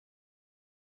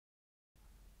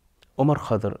Omar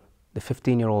Khadr, the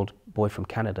 15-year-old boy from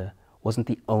Canada, wasn't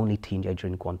the only teenager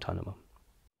in Guantanamo.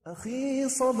 أخي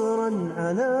صبرا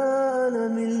على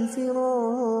ألم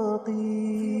الفراق.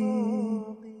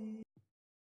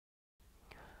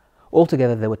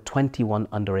 Altogether, there were 21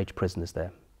 underage prisoners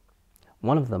there.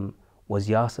 One of them was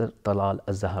Yasser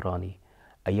Al-Zahrani,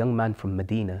 a young man from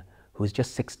Madinah who was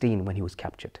just 16 when he was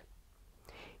captured.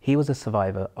 He was a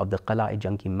survivor of the Qalai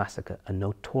Jangi massacre, a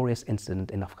notorious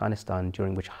incident in Afghanistan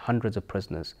during which hundreds of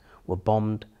prisoners were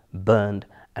bombed, burned,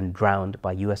 and drowned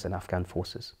by US and Afghan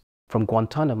forces. From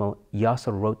Guantanamo,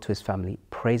 Yasser wrote to his family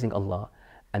praising Allah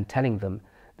and telling them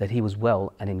that he was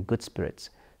well and in good spirits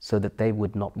so that they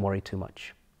would not worry too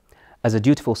much. As a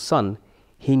dutiful son,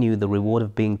 he knew the reward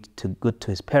of being good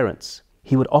to his parents.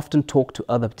 He would often talk to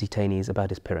other detainees about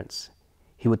his parents.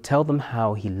 He would tell them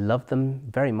how he loved them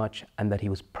very much and that he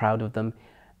was proud of them,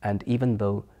 and even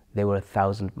though they were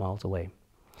 1,000 miles away.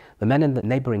 The men in the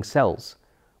neighboring cells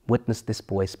witnessed this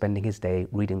boy spending his day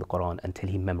reading the Quran until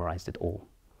he memorized it all.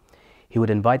 He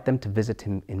would invite them to visit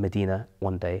him in Medina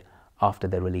one day after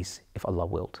their release, if Allah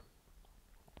willed.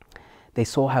 They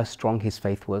saw how strong his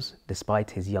faith was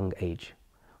despite his young age.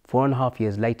 4.5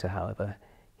 years later, however,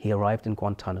 he arrived in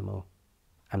Guantanamo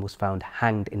and was found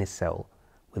hanged in his cell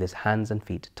with his hands and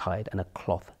feet tied and a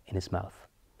cloth in his mouth.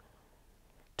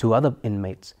 2 other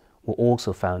inmates were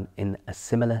also found in a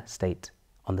similar state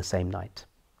on the same night.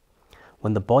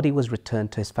 When the body was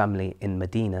returned to his family in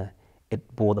Medina,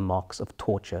 it bore the marks of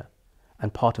torture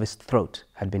and part of his throat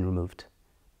had been removed.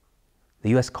 The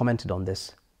US commented on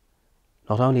this.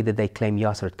 Not only did they claim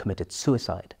Yasser had committed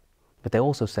suicide, but they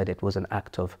also said it was an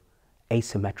act of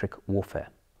asymmetric warfare.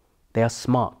 They are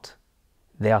smart,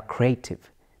 they are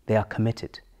creative, they are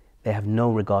committed, they have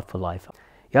no regard for life.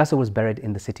 Yasser was buried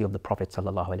in the city of the Prophet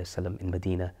ﷺ in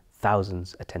Medina.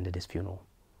 Thousands attended his funeral.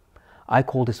 I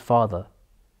called his father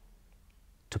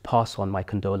to pass on my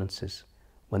condolences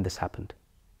when this happened.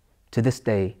 To this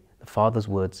day, the father's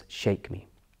words shake me.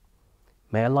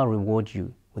 May Allah reward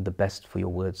you with the best for your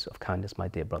words of kindness, my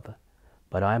dear brother.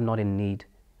 But I am not in need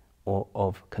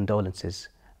of condolences,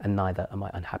 and neither am I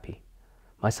unhappy.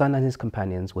 My son and his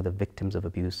companions were the victims of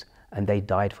abuse, and they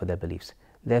died for their beliefs.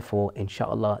 Therefore,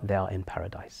 inshallah, they are in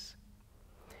paradise.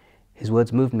 His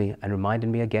words moved me and reminded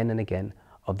me again and again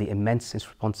of the immense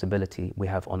responsibility we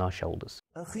have on our shoulders.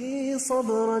 أخي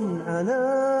صبرا على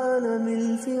ألم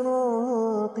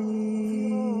الفراق.